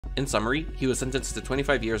In summary, he was sentenced to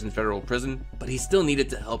 25 years in federal prison, but he still needed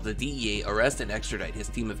to help the DEA arrest and extradite his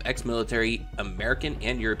team of ex-military, American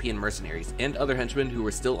and European mercenaries, and other henchmen who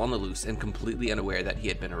were still on the loose and completely unaware that he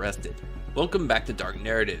had been arrested. Welcome back to Dark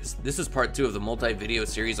Narratives. This is part 2 of the multi-video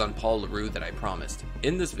series on Paul Roux that I promised.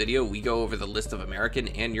 In this video, we go over the list of American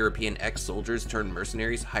and European ex-soldiers turned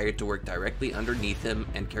mercenaries hired to work directly underneath him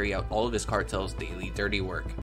and carry out all of his cartel's daily dirty work.